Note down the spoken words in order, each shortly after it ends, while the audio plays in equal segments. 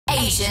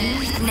Asian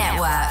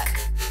Network.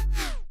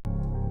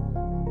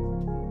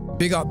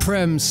 Big up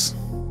Premz,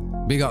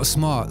 big up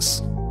Smartz.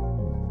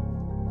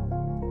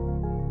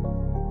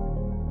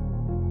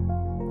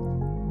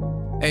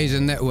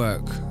 Asian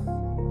Network,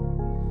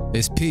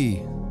 it's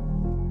P.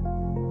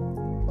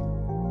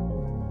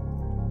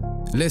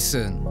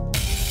 Listen.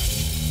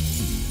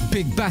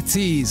 Big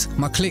batties,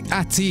 my click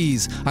at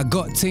ease. I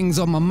got things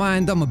on my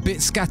mind, I'm a bit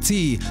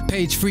scatty.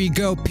 Page 3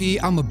 girl P,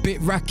 I'm a bit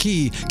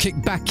racky.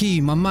 Kick backy,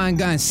 my mind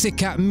going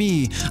sick at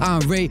me. I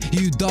don't rate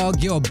you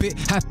dog, you're a bit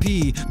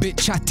happy. Bit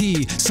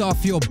chatty,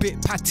 soft, you're a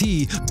bit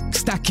patty.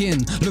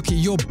 Stacking, look at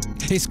your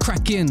it's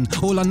cracking.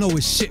 All I know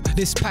is ship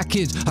this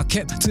package. I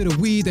kept to the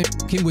weed and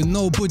f***ing with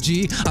no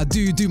budgie. I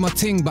do my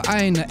thing, but I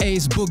ain't an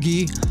ace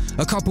boogie.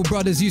 A couple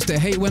brothers used to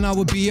hate when I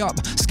would be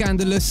up.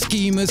 Scandalous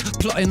schemers,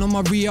 plotting on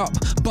my re-up.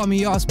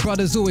 Bummy ass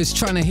brothers always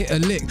trying to hit a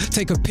lick.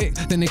 Take a pic,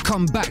 then they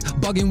come back,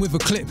 bugging with a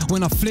clip.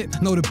 When I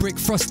flip, know the brick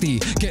frosty.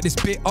 Get this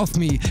bit off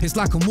me, it's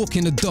like I'm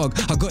walking a dog.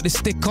 I got this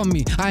stick on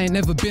me, I ain't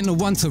never been the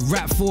one to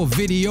rap for a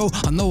video.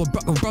 I know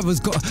a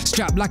brother's got a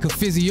strap like a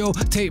physio.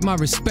 Take my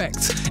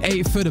respect,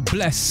 8 for the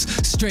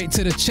bless. Straight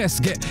to the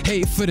chest, get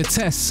hate for the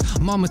test.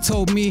 Mama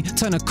told me,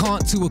 turn a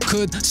can't to a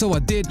could. So I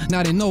did,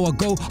 now they know I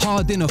go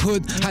hard in the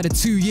hood. Had a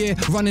 2-year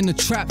running the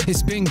trap,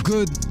 it's been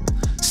good.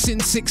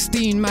 Since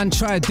 16, man,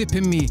 try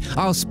dipping me.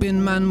 I'll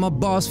spin, man, my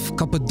bars,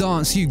 fuck up a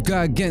dance. You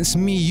go against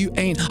me, you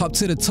ain't up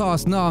to the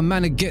task. Nah,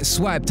 man, it get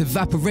swiped,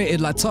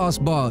 evaporated like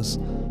task bars.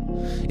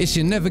 It's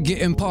you never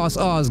getting past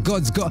ours.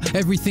 God's got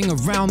everything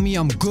around me,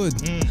 I'm good.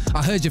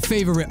 I heard your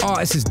favourite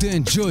artist is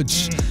doing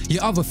Judge.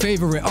 Your other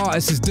favourite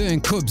artist is doing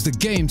Cubs. The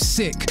game's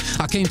sick,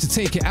 I came to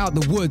take it out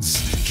the woods.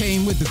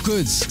 Came with the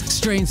goods,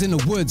 strains in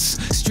the woods.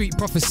 Street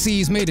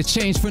prophecies made a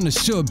change from the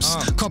shubs.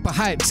 Copper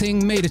hype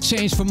ting made a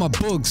change for my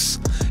bugs.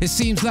 It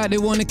seems like they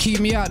wanna keep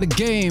me out the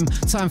game.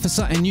 Time for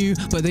something new,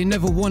 but they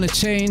never wanna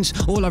change.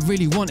 All I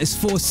really want is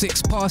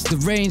 4-6 past the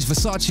range.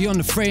 Versace on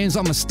the frames,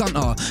 I'm a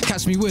stunter.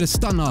 Catch me with a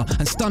stunner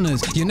and stunners.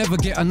 You never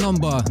get a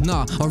number,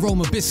 nah,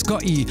 aroma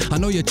biscotti. I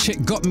know your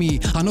chick got me,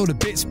 I know the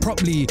bits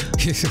properly.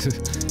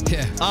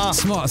 Yeah,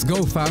 Smartz,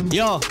 go fam.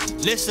 Yo,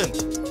 listen.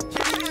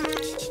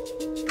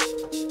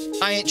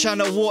 I ain't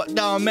tryna walk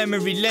down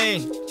memory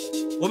lane.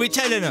 What we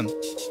telling them?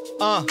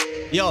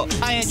 Yo,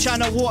 I ain't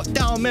tryna walk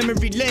down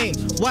memory lane.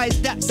 Why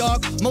is that,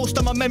 dog? Most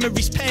of my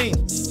memories pain.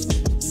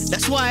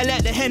 That's why I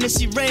let the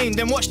Hennessy rain,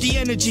 then watch the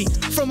energy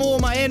from all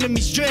my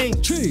enemies drain.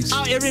 Jeez.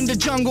 Out here in the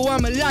jungle,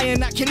 I'm a lion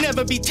that can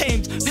never be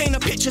tamed. Paint a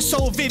picture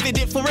so vivid,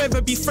 it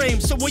forever be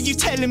framed. So what you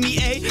telling me,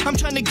 eh? I'm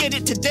trying to get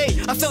it today.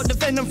 I felt the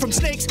venom from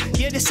snakes,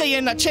 yeah, they're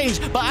saying I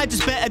changed, but I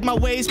just bettered my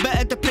ways,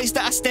 bettered the place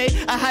that I stay.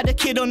 I had a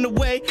kid on the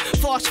way,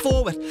 fast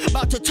forward,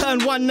 about to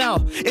turn 1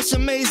 now. It's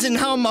amazing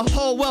how my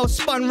whole world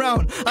spun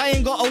round. I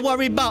ain't gotta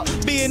worry about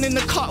being in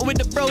the cut with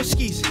the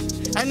broskies.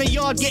 And the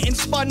yard getting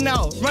spun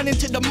now, running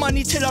to the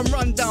money till I'm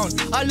run down.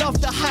 I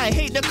love the high,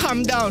 hate the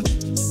come down.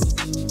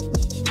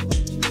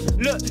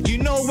 Look, you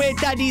know where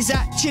daddy's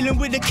at, chilling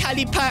with the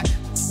Cali pack.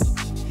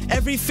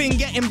 Everything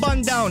getting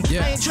bun down.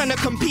 Yeah. I ain't trying to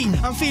compete,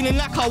 I'm feeling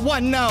like I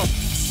won now.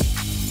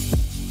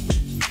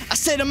 I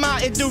said I'm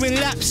out here doing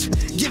laps,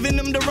 giving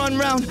them the run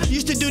round.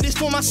 Used to do this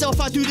for myself,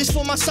 I do this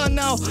for my son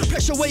now.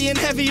 Pressure weighing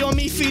heavy on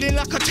me, feeling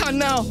like a ton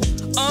now.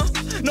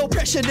 No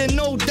pressure, then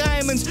no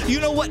diamonds. You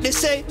know what they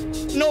say?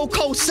 No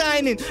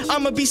co-signing.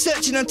 I'ma be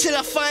searching until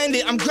I find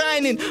it. I'm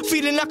grinding,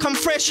 feeling like I'm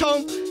fresh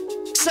home.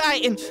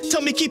 Exciting,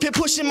 tell me keep it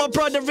pushing, my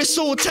brother, it's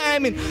all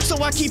timing.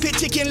 So I keep it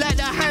ticking like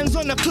the hands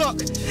on the clock.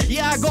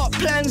 Yeah, I got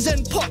plans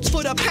and pots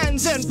for the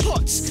pans and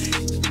pots.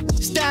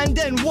 Stand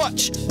and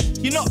watch,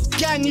 you're not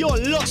gang, you're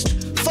lost.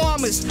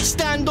 Farmers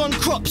stand on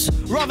crops,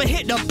 rather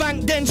hit the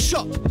bank than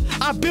shop.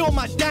 I build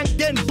my dank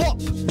then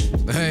bop.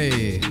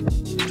 Hey,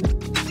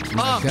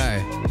 my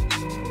guy.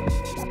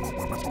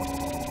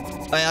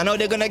 I know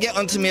they're gonna get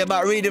onto me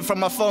about reading from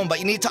my phone, but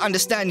you need to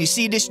understand, you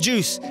see this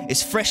juice,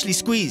 it's freshly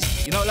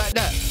squeezed. You know, like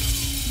that.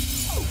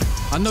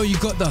 I know you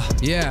got the,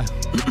 yeah.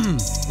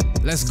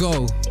 Let's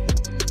go.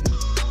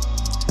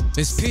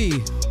 It's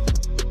P.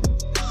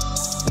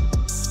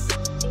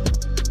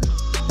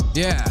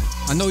 Yeah,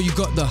 I know you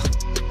got the,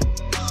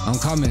 I'm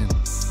coming.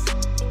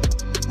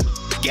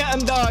 Get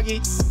him,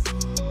 doggy.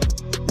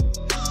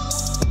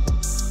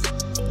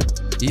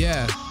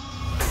 Yeah.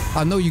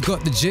 I know you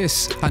got the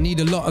gist. I need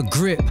a lot of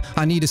grip.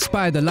 I need a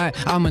spider like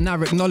I'm an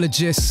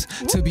arachnologist.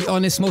 To be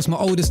honest, most my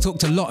olders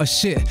talked a lot of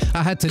shit.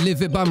 I had to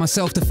live it by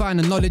myself to find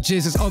the knowledge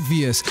is. It's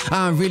obvious.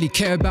 I don't really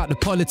care about the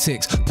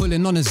politics.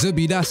 Pulling on a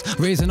zubi, that's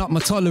raising up my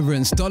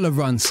tolerance. Dollar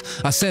runs.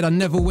 I said I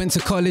never went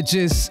to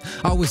colleges.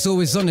 I was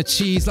always on the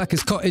cheese like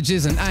it's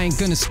cottages. And I ain't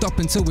gonna stop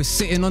until we're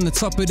sitting on the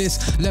top of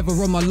this. Leather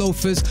on my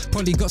loafers.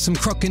 Probably got some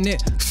crock in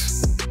it.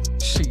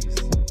 Jeez.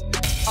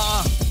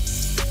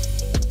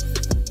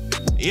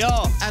 Yo.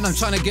 And I'm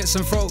trying to get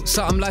some throat,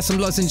 something like some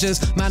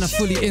lozenges. Man, I'm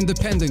fully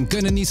independent,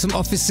 gonna need some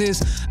offices.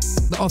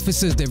 The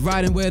officers, they're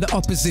riding where the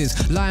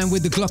opposites. Lying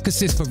with the Glock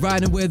assist for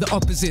riding where the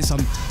opposites.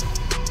 I'm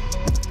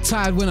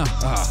tired when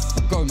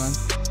go man.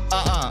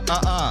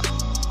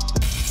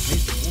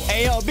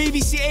 Hey yo,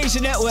 BBC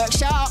Asian Network,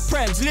 shout out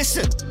Premz,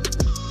 listen.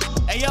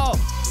 Hey yo,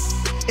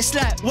 it's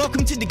like,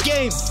 welcome to the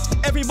game.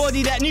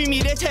 Everybody that knew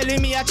me, they're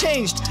telling me I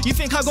changed. You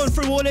think I've gone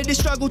through all of this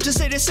struggle to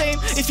stay the same?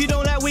 If you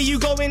don't like where you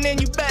going, then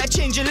you better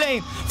change your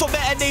lane. For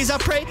better days I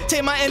pray,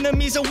 take my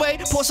enemies away.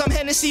 Pour some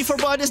Hennessy for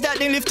brothers that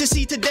they live to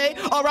see today.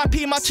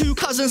 R.I.P. my 2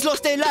 cousins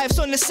lost their lives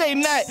on the same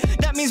night.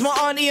 That means my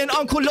auntie and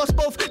uncle lost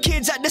both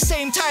kids at the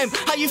same time.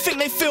 How you think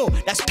they feel?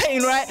 That's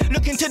pain, right?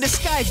 Look into the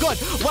sky, God,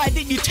 why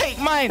did you take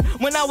mine?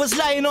 When I was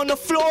lying on the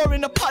floor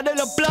in a puddle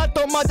of blood,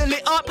 don't muddle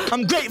it up.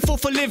 I'm grateful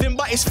for living,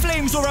 but it's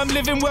flames where I'm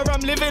living. Where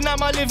I'm living,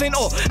 am I living?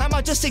 Or am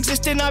I just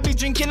existing? I be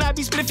drinking, I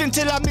be spliffing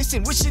till I'm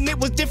missing. Wishing it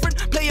was different,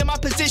 playing my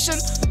position.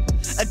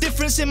 A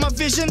difference in my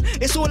vision,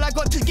 it's all I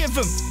got to give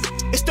them.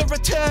 It's the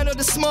return of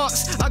the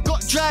smarts. I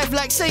got drive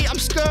like say I'm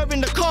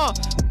scurrying the car.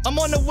 I'm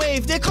on a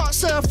wave, they can't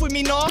surf with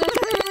me now.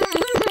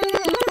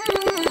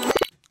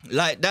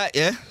 Like that,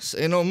 yeah?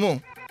 Say no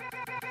more.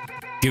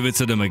 Give it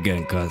to them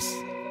again, cuz.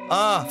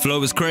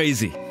 Flow is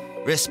crazy.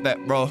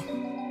 Respect, bro.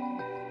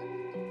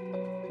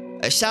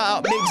 Hey, shout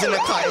out Biggs in the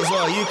cut as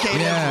well, UK.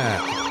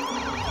 Yeah.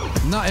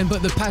 Nothing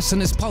but the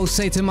passion is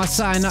pulsating my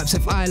synapse.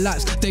 If I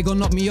lapse, they gon'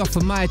 knock me off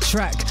of my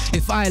track.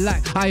 If I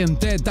lack, I am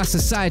dead, that's a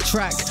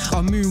sidetrack.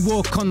 I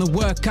moonwalk on the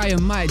work, I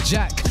am Mike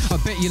Jack. I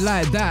bet you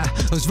like that,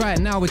 cause right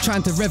now we're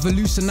trying to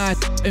revolutionize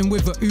and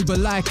with a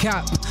Uber-like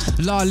app.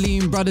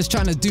 Larleen brothers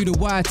trying to do the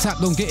wire tap.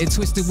 Don't get it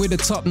twisted with the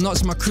top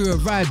knots, my crew a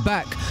ride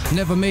back.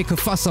 Never make a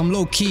fuss, I'm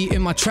low-key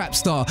in my trap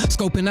star.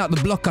 Scoping out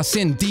the block, I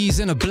send D's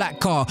in a black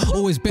car.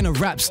 Always been a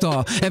rap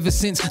star, ever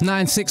since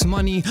 9-6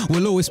 money.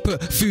 We'll always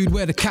put food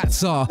where the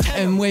cats are.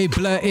 M-way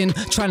blurting,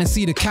 trying to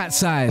see the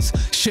cat's eyes.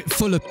 Shit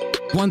full of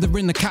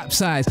wondering the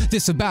capsize.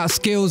 This about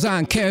skills, I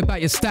don't care about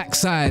your stack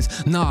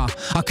size. Nah,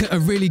 I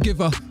couldn't really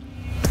give a...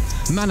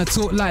 Man, I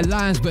talk like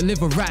lions but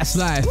live a rat's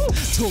life.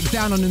 Talk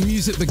down on the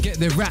music but get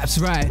their raps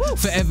right.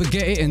 Forever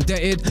get it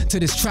indebted to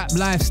this trap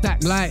life.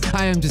 Stack light,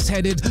 I am just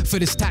headed for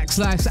this tax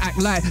life.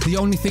 Act like the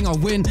only thing I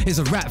win is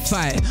a rap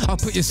fight. I'll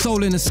put your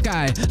soul in the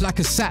sky like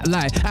a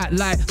satellite. Act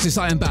like there's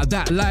something about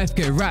that life.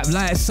 Get rap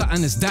light,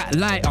 something that's that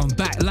light. On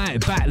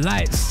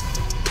backlights.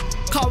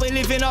 Can't we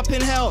living up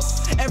in hell?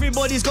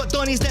 Everybody's got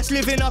Donnies that's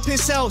living up in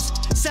cells.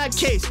 Sad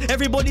case,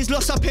 everybody's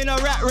lost up in a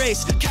rat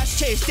race. Cash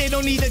chase, they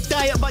don't need a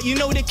diet, but you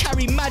know they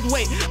carry mad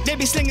weight. They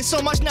be slinging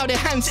so much now their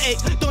hands ache.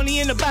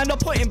 Donnie in the band, I'm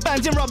pointing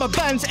bands in rubber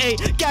bands,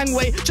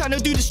 gangway, trying to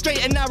do the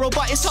straight and narrow,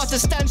 but it's hard to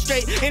stand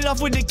straight. In love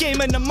with the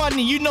game and the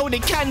money, you know they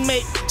can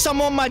make.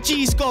 Some on my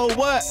G's go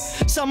work,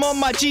 some on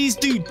my G's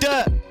do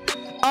dirt.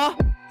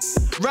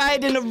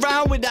 Riding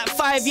around with that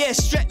 5-year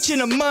stretch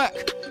in a Merc,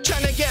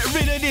 trying to get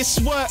rid of this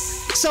work.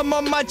 Some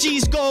on my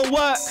G's go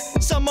work,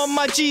 some on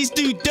my G's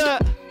do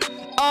dirt.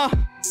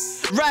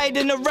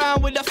 Riding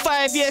around with a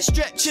 5-year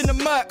stretch in a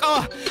Merc.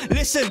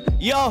 Listen,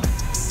 yo.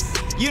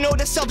 You know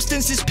the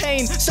substance is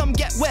pain. Some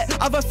get wet,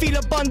 other feel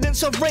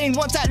abundance of rain.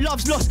 Once that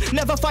love's lost,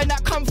 never find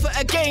that comfort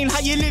again. How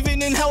you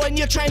living in hell and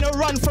you're trying to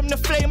run from the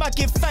flame? I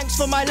give thanks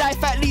for my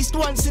life at least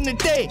once in a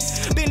day.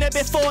 Been there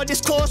before,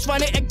 this course,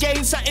 run it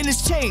again. Something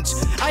has changed,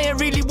 I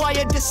ain't really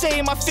wired the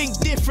same. I think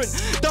different,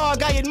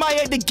 dog, I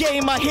admire the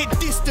game. I hit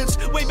distance,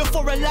 way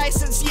before a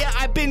license. Yeah,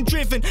 I've been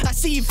driven, I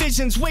see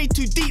visions way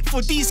too deep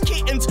for these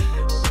kittens.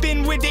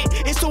 Been with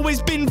it, it's always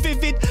been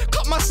vivid.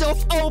 Cut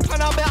myself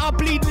open, I bet I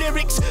bleed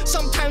lyrics.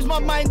 Sometimes my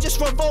mind just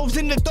revolves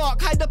in the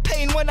dark. Hide the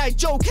pain when I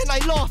joke and I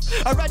laugh.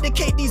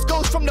 Eradicate these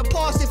ghosts from the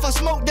past. If I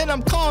smoke, then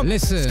I'm calm.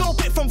 Listen.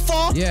 Scope it from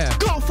far. Yeah.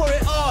 Go for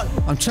it all.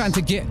 I'm trying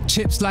to get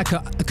chips like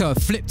a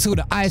flip till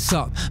the ice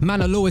up.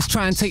 Man, I'll always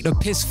try and take the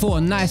piss for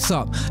a nice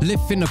up.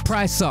 Lifting the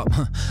price up.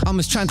 I'm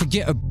just trying to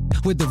get a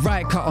with the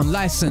right cut on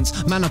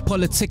license. Man, I'm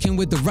politicking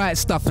with the right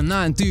stuff, and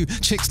I don't do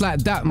chicks like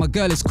that. My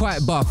girl is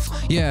quite buff.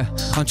 Yeah,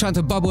 I'm trying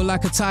to bubble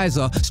like a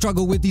Tizer.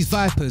 Struggle with these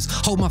vipers.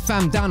 Hold my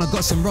fam down. I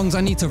got some wrongs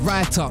I need to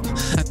write up.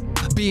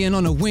 And being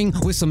on a wing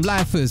with some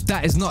lifers,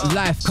 that is not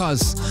life,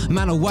 cuz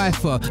man a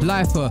wifer,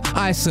 lifer,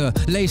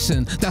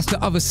 isolation. That's the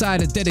other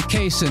side of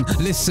dedication.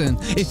 Listen,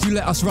 if you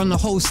let us run the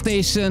whole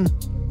station,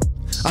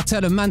 I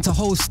tell the man to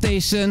hold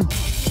station.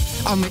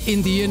 I'm an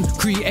Indian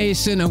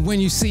creation, and when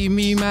you see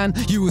me, man,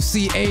 you will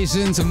see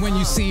Asians. And when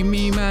you see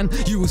me, man,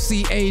 you will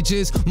see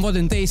ages.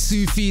 Modern day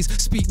Sufis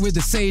speak with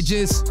the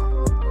sages.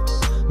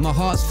 My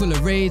heart's full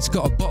of rage,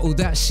 gotta bottle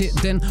that shit,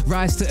 then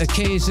rise to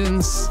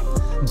occasions.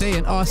 They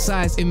and our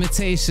size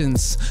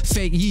imitations.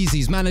 Fake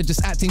Yeezys, man are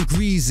just acting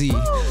greasy.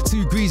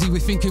 Too greasy, we're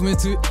thinking we're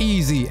too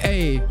easy,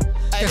 ayy.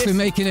 Guess we're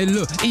making it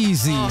look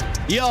easy.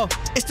 Yo,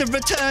 it's the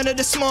return of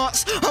the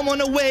smarts. I'm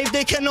on a wave,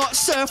 they cannot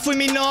surf with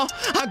me, nah.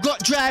 I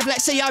got drive like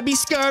say I be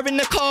scurrying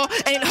the car.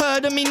 Ain't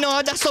heard of me,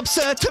 nah, that's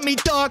absurd to me,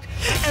 dog.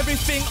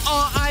 Everything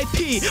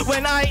R.I.P.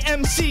 when I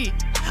MC.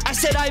 I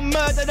said I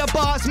murder the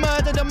bars,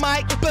 murder the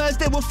mic. Birds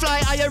they will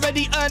fly, I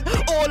already earned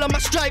all of my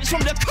stripes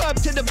from the curb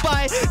to the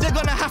by. They're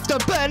gonna have to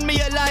burn me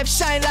alive,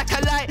 shine like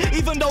a light,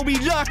 even though we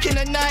lurk in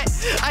the night.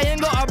 I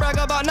ain't gotta brag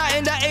about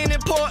nothing that ain't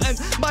important,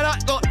 but I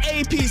got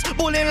APs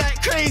balling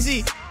like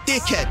crazy,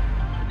 dickhead.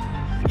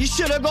 You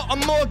should've got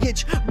a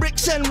mortgage,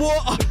 bricks and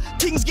water,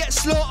 things get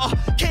slaughter.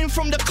 Came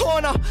from the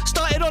corner,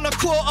 started on a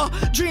quarter.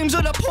 Dreams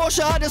of the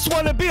Porsche, I just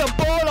wanna be a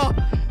baller.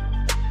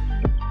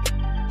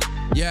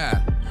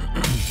 Yeah.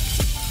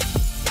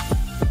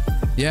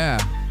 Yeah.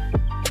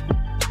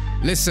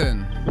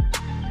 Listen,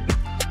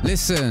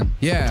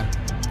 yeah.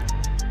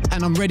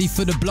 And I'm ready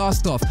for the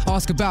blast off.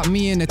 Ask about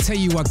me and I tell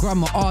you I grind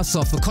my arse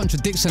off. A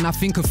contradiction, I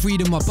think of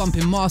freedom, I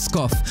bumping mask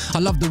off. I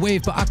love the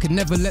wave, but I could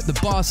never let the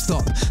bar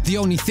stop. The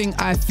only thing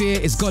I fear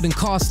is God and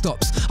car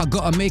stops. I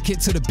gotta make it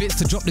to the bits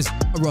to drop this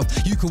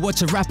off. You could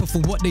watch a rapper for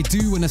what they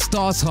do when the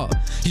star's hot.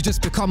 You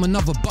just become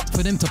another buck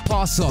for them to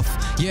pass off.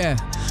 Yeah,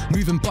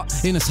 moving butt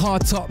in his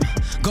hard top.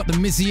 Got the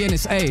Mizzy in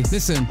his,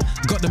 listen.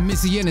 Got the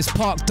Mizzy in his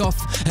parked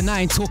off. And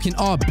I ain't talking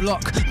our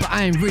block, but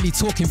I ain't really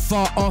talking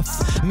far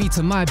off. Me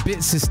to my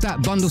bits is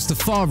stack bundles to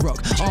far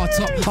rock. Our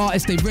top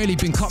artists, they really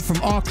been cut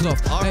from our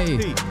cloth.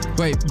 Hey,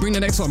 wait, bring the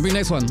next one,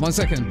 1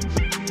 second.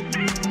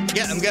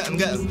 Get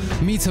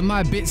him. Me to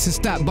my bits is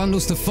stack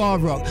bundles to far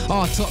rock.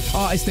 Our top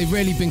artists, they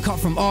really been cut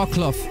from our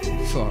cloth.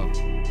 Fuck.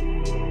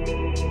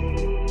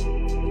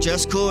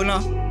 Just cool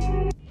now.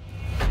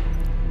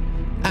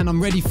 And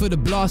I'm ready for the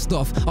blast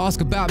off. Ask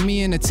about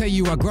me and I tell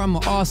you I grind my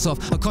arse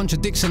off. A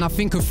contradiction, I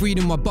think of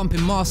freedom while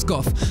bumping mask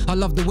off. I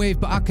love the wave,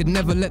 but I could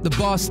never let the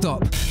bar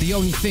stop. The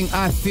only thing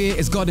I fear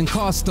is God and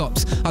car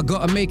stops. I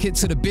gotta make it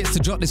to the bits to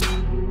drop this.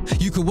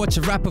 You could watch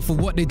a rapper for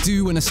what they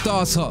do when the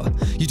star's hot.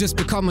 You just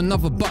become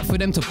another butt for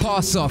them to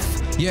pass off.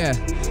 Yeah,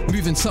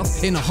 moving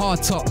tough in a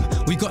hard top.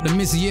 We got the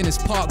Mizzy in, it's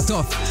parked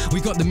off.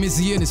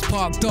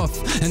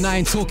 And I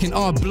ain't talking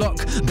our block,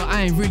 but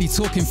I ain't really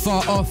talking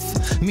far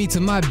off. Me to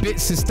my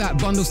bits is stack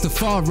bundles to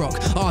far rock.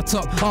 Our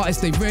top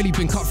artists, they really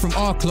been cut from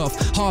our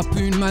cloth.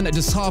 Harpoon man that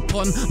just harp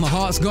on. My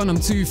heart's gone, I'm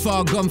too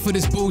far gone for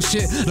this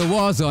bullshit. The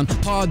war's on,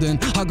 pardon.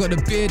 I got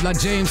a beard like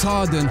James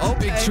Harden.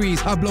 Big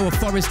trees, I blow a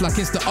forest like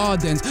it's the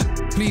Ardennes.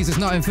 Please, it's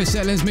nothing for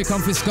shellings, me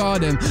come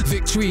fiscard them.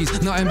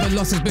 Victories, nothing but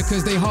losses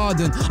because they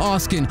harden.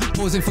 Asking,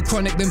 pausing for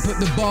chronic, then put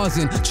the bars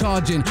in.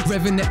 Charging,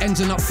 revving the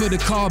engine up for the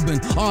carbon.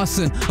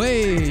 Arson,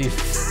 hey.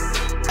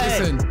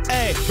 Listen,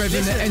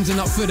 revving the engine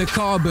up for the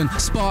carbon.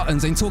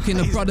 Spartans, ain't talking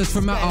to brothers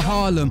from out of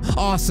Harlem.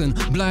 Arson,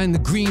 blowing the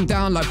green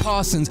down like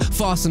Parsons.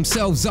 Fast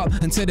themselves up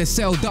until they're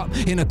sailed up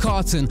in a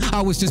carton.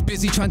 I was just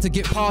busy trying to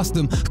get past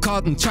them.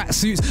 Carton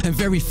tracksuits and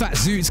very fat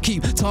zoots.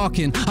 Keep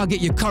talking, I'll get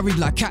you curried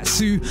like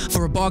katsu.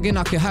 For a bargain,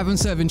 I could have them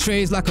serving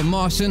trays like a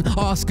Martian.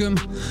 Ask them,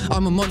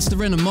 I'm a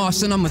monster and a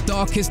Martian. I'm a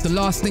darkest, the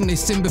last thing they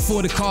sin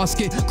before the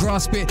casket.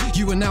 Grasp it,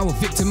 you are now a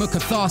victim of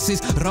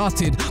catharsis.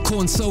 Rotted,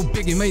 corn so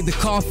big it made the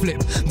car flip.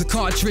 The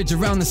cartridge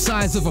around the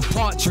size of a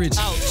partridge.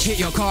 Ouch. Hit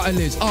your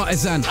cartilage,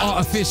 artisan,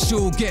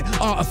 artificial, get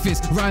artifice,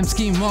 rhyme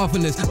scheme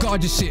marvelous.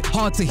 Guard your shit,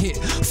 hard to hit,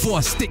 before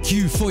I stick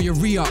you for your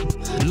re-up.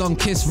 Long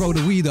kiss, roll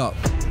the weed up.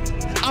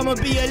 I'ma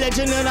be a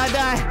legend when I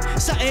die.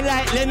 Something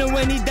like Lennon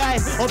when he died,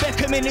 or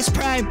Beckham in his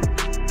prime.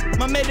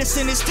 My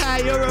medicine is Thai,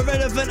 you're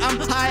irrelevant, I'm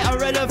high,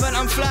 irrelevant,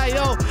 I'm fly,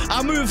 yo.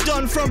 I moved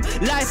on from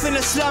life in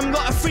a slum,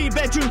 got a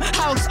 3-bedroom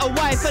house, a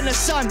wife and a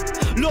son.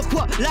 Look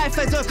what life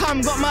has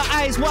become, got my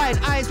eyes wide,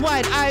 eyes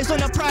on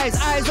the prize,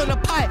 eyes on the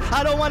pie.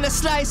 I don't wanna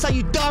slice, are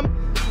you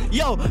dumb?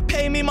 Yo,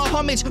 pay me my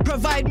homage,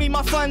 provide me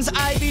my funds,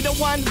 I be the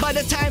one. By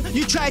the time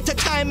you try to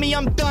time me,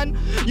 I'm done.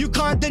 You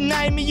can't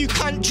deny me, you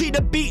can't treat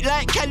the beat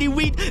like Kelly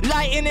Weed,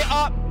 lighting it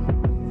up.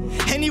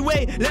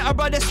 Anyway, let a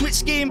brother switch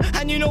scheme.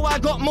 And you know I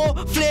got more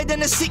flair than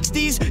the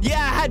 60s. Yeah,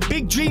 I had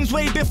big dreams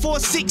way before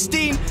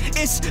 16.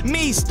 It's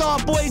me,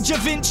 Starboy, Da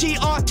Vinci,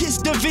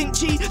 artist Da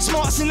Vinci.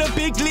 Smarts in a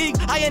big league.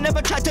 I ain't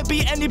never tried to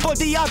be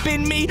anybody, I've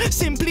been me.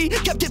 Simply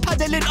kept it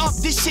paddling up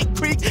this shit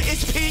creek.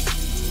 It's peak.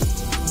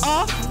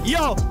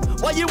 Yo,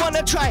 what you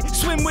wanna try?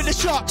 Swim with the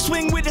shark,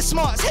 swing with the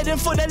smarts, heading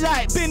for the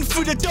light, been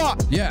through the dark.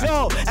 Yeah.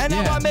 Yo, and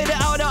now I made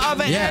it out the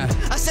other end.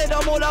 I said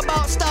I'm all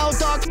about style,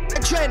 dog,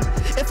 and trend.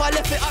 If I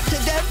left it up to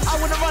them, I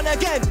wouldn't run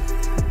again.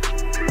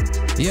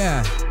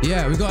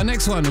 Yeah, we got a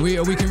next one. We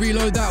can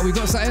reload that. We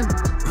got something.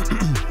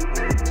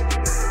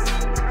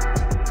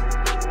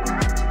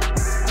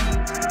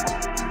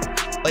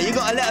 But you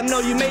gotta let them know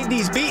you made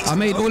these beats. I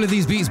made all of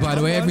these beats, by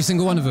the way, every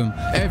single one of them.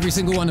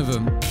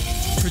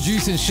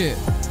 Producing shit.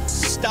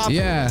 Stop it,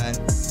 man.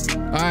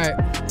 Alright,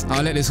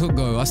 I'll let this hook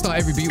go. I start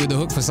every beat with the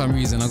hook for some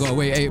reason. I gotta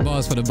wait 8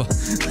 bars for the bar.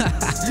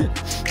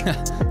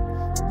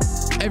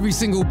 Every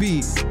single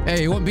beat.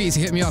 Hey, want beats,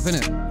 hit me up,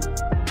 innit?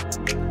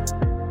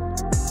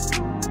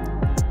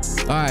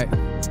 Alright.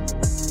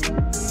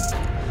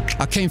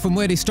 I came from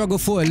where they struggle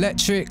for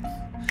electric.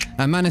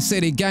 And man, I say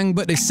they gang,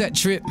 but they set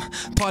trip.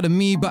 Pardon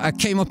me, but I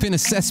came up in a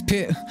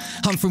cesspit.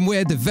 I'm from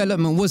where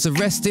development was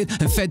arrested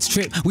and feds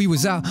trip. We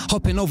was out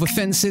hopping over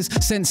fences,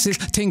 senses,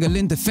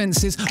 tingling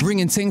defenses,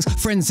 ringing things,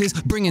 frenzies,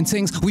 bringing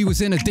things. We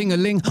was in a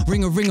ding-a-ling,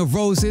 ring of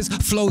roses,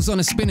 flows on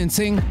a spinning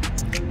ting.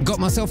 Got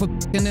myself a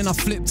and then I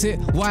flipped it.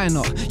 Why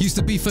not? Used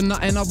to be for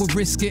nothing, I would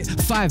risk it.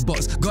 5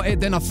 bucks, got it,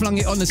 then I flung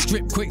it on the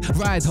strip quick.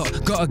 Ride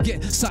hot, gotta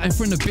get something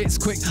from the bits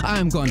quick. I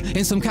am gone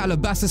in some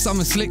Calabasas,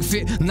 I'm a slick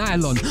fit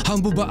nylon.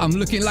 Humble, but I'm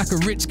looking like a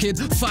rich kid.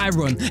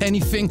 Fire on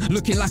anything,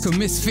 looking like a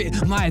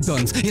misfit. My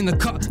dons in the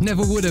cut,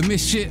 never would have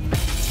missed shit.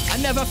 I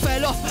never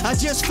fell off, I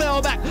just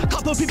fell back.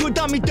 Couple people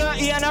done me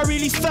dirty and I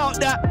really felt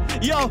that.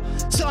 Yo,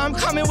 so I'm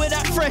coming with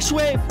that fresh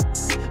wave.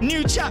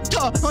 New chapter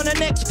on the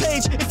next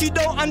page. If you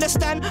don't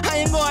understand, I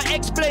ain't gonna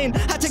explain.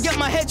 Had to get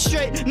my head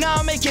straight, now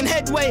I'm making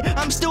headway.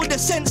 I'm still the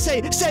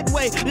sensei, said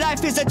way.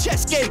 Life is a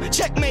chess game,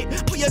 checkmate.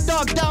 Put your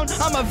dog down,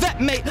 I'm a vet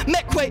mate.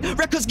 Mech weight,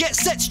 records get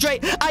set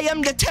straight. I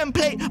am the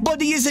template,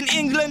 body is in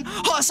England,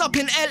 hearts up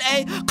in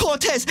LA.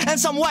 Cortez and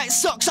some white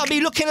socks, I'll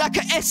be looking like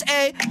a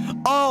SA.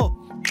 Oh,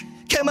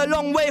 came a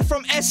long way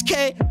from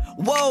SK.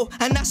 Whoa,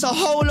 and that's a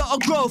whole lot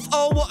of growth.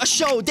 Oh, what a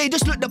show. They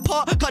just look the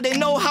part, cause they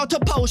know how to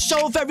pose.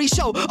 Show, very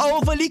show,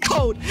 overly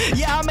cold.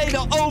 Yeah, I made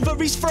the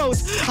ovaries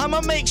froze.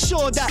 I'ma make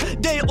sure that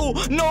they all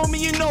know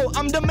me, you know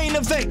I'm the main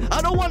event.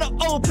 I don't wanna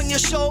open your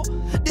show.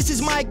 This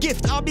is my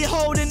gift, I'll be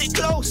holding it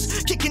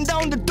close. Kicking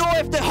down the door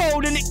if they're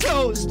holding it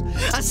closed.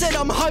 I said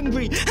I'm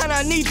hungry and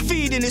I need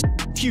feeding. It's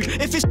you,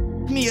 if it's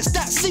me, it's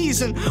that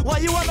season. Why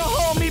you wanna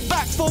hold me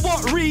back, for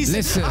what reason?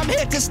 Listen. I'm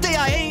here to stay,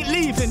 I ain't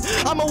leaving.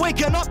 I'm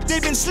waking up,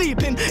 they've been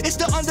sleeping. It's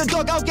the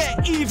underdog, I'll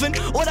get even.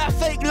 All that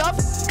fake love,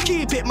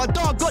 keep it. My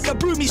dog got the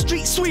broomy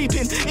street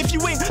sweeping. If you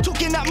ain't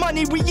talking that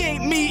money, we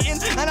ain't meeting.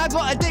 And I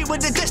got a date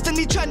with the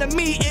destiny trying to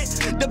meet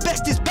it. The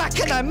best is back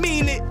and I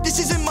mean it. This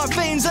is in my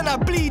veins and I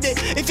bleed it.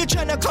 If you're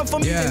trying to come for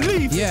me, then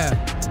leave.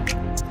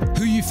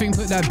 Who you think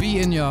put that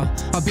beat in ya?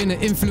 I've been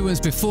an influence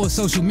before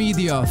social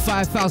media.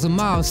 5,000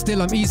 miles,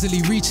 still I'm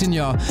easily reaching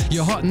ya.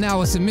 You're hot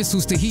now, it's a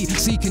missiles to heat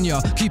seeking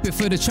ya. Keep it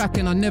for the track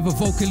and I never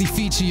vocally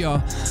feature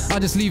ya. I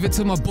just leave it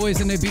to my boys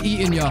and they be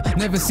eating ya.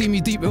 Never see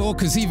me deep or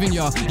conceiving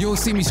ya. You'll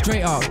see me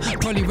straight up,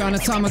 probably round the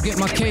time I get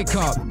my cake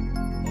up.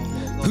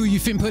 Who you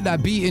think put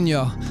that beat in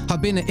ya? I've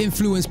been an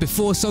influence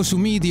before social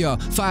media.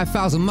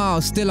 5,000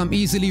 miles, still I'm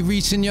easily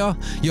reaching ya.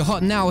 You're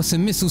hot now, it's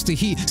some missiles to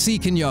heat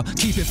seeking ya.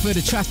 Keep it for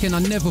the track and I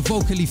never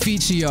vocally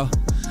feature ya.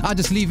 I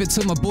just leave it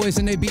to my boys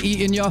and they be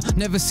eating ya.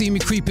 Never see me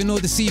creeping or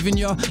deceiving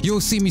ya. You'll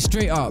see me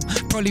straight up,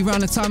 probably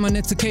round the time I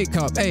net to cake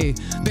up. Ayy,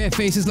 bare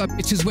faces like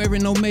bitches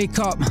wearing no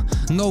makeup.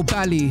 No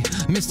bally,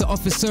 Mr.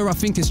 Officer, I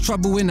think it's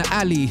trouble in the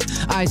alley.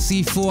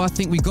 IC4, I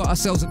think we got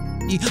ourselves a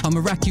I'm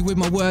Iraqi with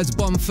my words,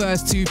 bomb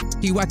first, too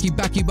wacky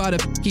backy by the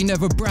p***y,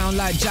 never brown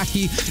like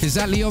Jackie.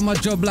 Exactly on my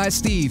job like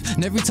Steve.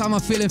 And every time I'm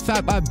feeling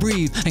fab, I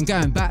breathe. And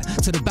going back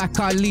to the back,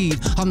 I lead.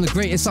 I'm the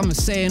greatest, I'm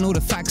saying all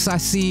the facts I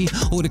see.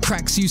 All the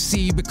cracks you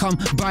see become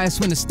biased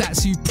when the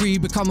stats you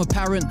become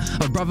apparent.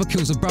 A brother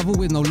kills a brother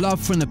with no love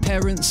from the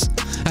parents.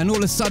 And all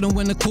of a sudden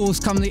when the calls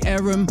come, the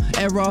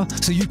error.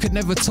 So you could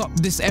never top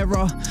this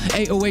error.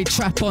 808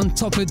 trap on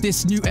top of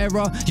this new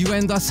era. You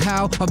end us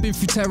how? I've been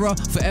through terror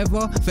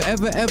forever,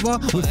 ever.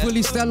 We're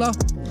fully stellar.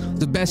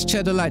 The best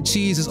cheddar like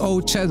cheese is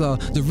old cheddar.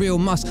 The real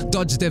must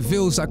dodge their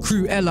vills like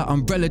Cruella.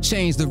 Umbrella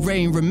change, the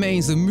rain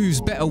remains, the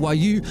move's better while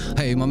you...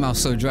 Hey, my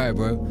mouth's so dry,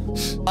 bro.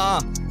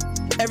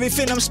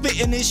 Everything I'm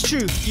spitting is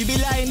true. You'd be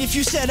lying if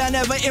you said I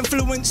never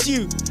influenced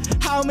you.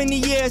 How many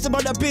years have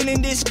I been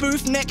in this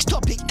booth? Next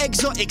topic,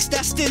 exotics,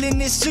 that's still in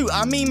this suit.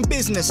 I mean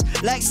business,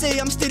 like say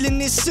I'm still in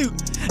this suit.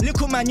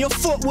 Little man, your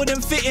foot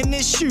wouldn't fit in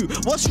this shoe.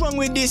 What's wrong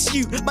with this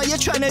you? But you're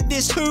trying to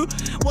diss who?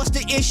 What's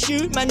the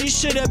issue? Man, you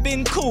should have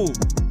been cool.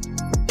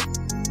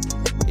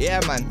 Yeah,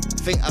 man,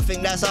 I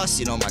think that's us,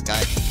 you know, my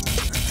guy.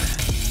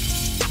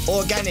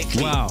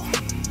 Organically. Wow.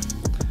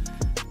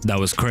 That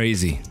was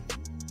crazy.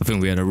 I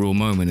think we had a real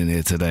moment in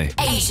here today.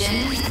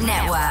 Asian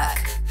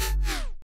Network.